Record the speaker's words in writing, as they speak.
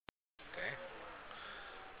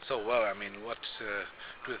So, well, I mean, what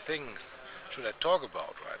do you think should I talk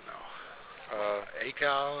about right now? Uh,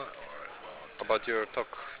 ECAL or about, about your talk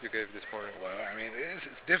you gave this morning. well, I mean, it's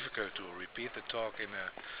difficult to repeat the talk in a,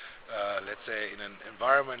 let's say, in an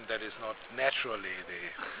environment that is not naturally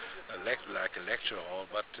like a lecture hall,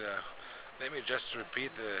 but let me just repeat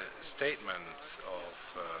the statements of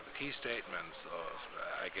the key statements of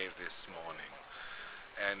I gave this morning.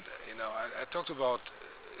 And I talked about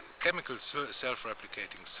chemical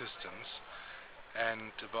self-replicating systems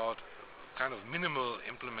and about kind of minimal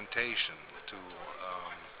implementation to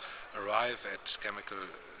arrive at chemical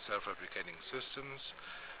self-replicating systems.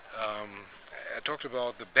 I talked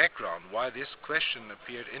about the background, why this question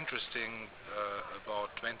appeared interesting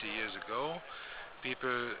about 20 years ago.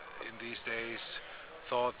 People in these days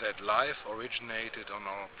thought that life originated on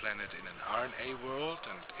our planet in an RNA world,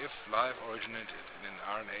 and if life originated in an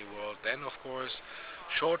RNA world, then of course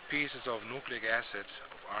short pieces of nucleic acid,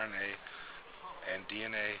 of RNA and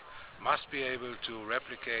DNA, must be able to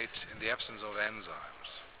replicate in the absence of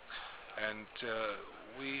enzymes. And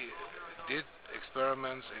we did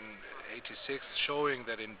experiments in '86 showing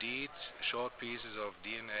that indeed short pieces of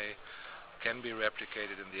DNA can be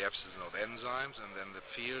replicated in the absence of enzymes, and then the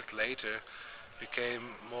field later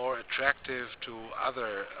became more attractive to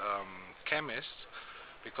other chemists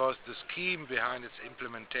because the scheme behind its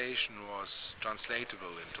implementation was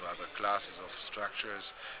translatable into other classes of structures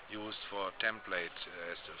used for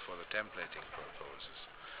for the templating purposes.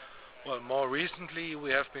 Well, more recently we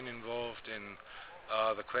have been involved in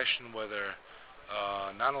the question whether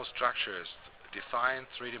nanostructures, defined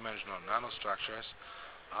three-dimensional nanostructures,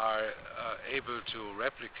 are able to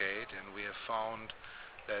replicate, and we have found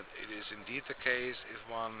that it is indeed the case if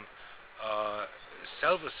one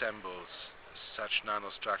self-assembles such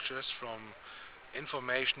nanostructures from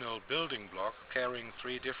informational building block carrying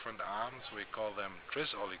three different arms. We call them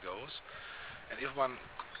tris oligos. And if one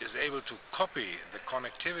is able to copy the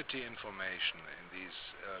connectivity information in these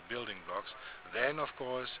building blocks, then of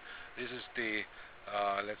course this is the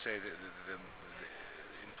let's say the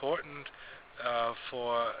important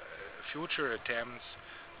for future attempts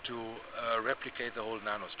to replicate the whole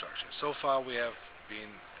nanostructure. So far we have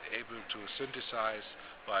been able to synthesize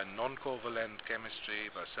by non-covalent chemistry,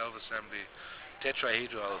 by self-assembly,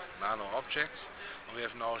 tetrahedral nano-objects. We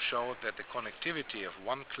have now showed that the connectivity of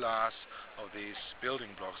one class of these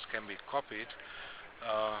building blocks can be copied.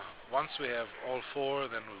 Once we have all four,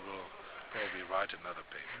 then we will probably write another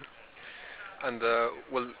paper. And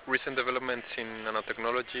well, recent developments in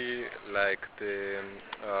nanotechnology, like the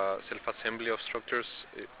self-assembly of structures,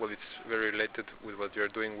 well, it's very related with what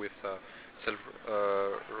you're doing with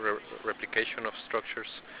self-replication of structures.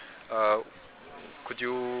 Could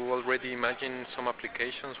you already imagine some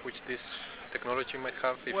applications which this technology might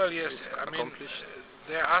have if well, yes, it's I mean, accomplished?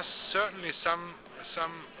 there are certainly some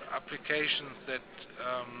applications that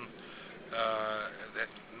that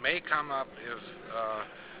may come up if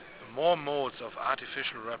more modes of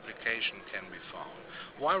artificial replication can be found.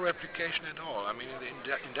 Why replication at all? I mean, in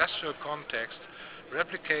the industrial context,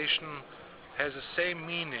 replication has the same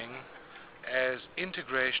meaning as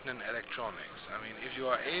integration in electronics. I mean, if you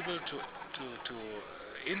are able to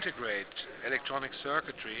integrate electronic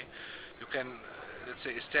circuitry, you can, let's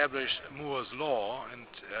say, establish Moore's law. And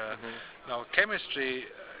now chemistry,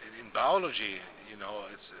 in biology,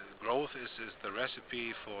 growth is the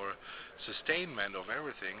recipe for sustainment of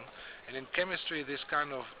everything. And in chemistry, this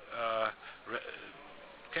kind of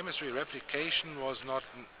chemistry replication was not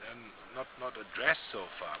addressed so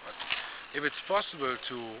far. But if it's possible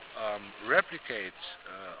to replicate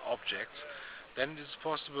objects, then it's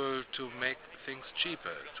possible to make things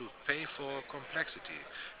cheaper, to pay for complexity.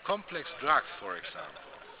 Complex drugs, for example,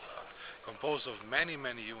 composed of many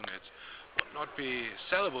units, would not be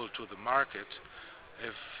sellable to the market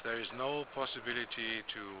if there is no possibility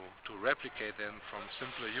to replicate them from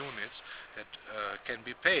simpler units that can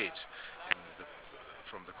be paid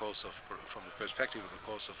from the perspective of the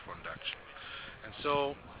cost of production. And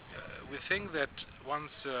so we think that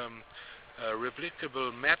once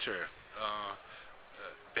replicable matter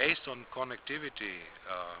based on connectivity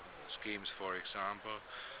schemes, for example,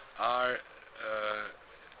 are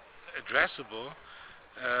addressable,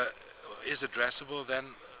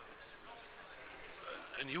 then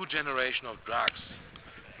a new generation of drugs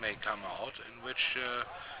may come out in which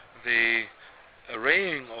the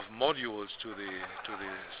arraying of modules to the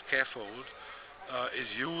scaffold is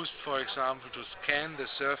used, for example, to scan the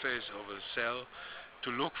surface of a cell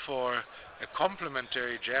to look for a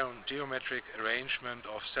complementary geometric arrangement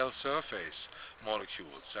of cell surface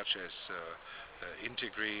molecules, such as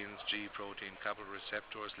integrins, G protein coupled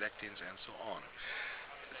receptors, lectins, and so on.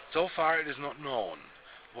 So far it is not known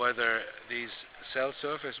whether these cell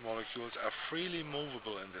surface molecules are freely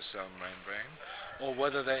movable in the cell membrane, or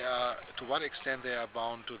whether they are, to what extent they are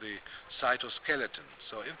bound to the cytoskeleton.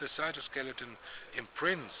 So if the cytoskeleton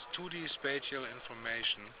imprints 2D spatial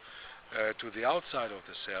information to the outside of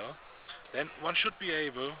the cell, then one should be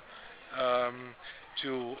able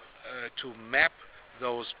to map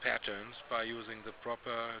those patterns by using the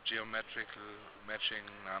proper geometrical matching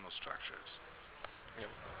nanostructures. Yeah.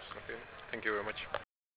 Okay. Thank you very much.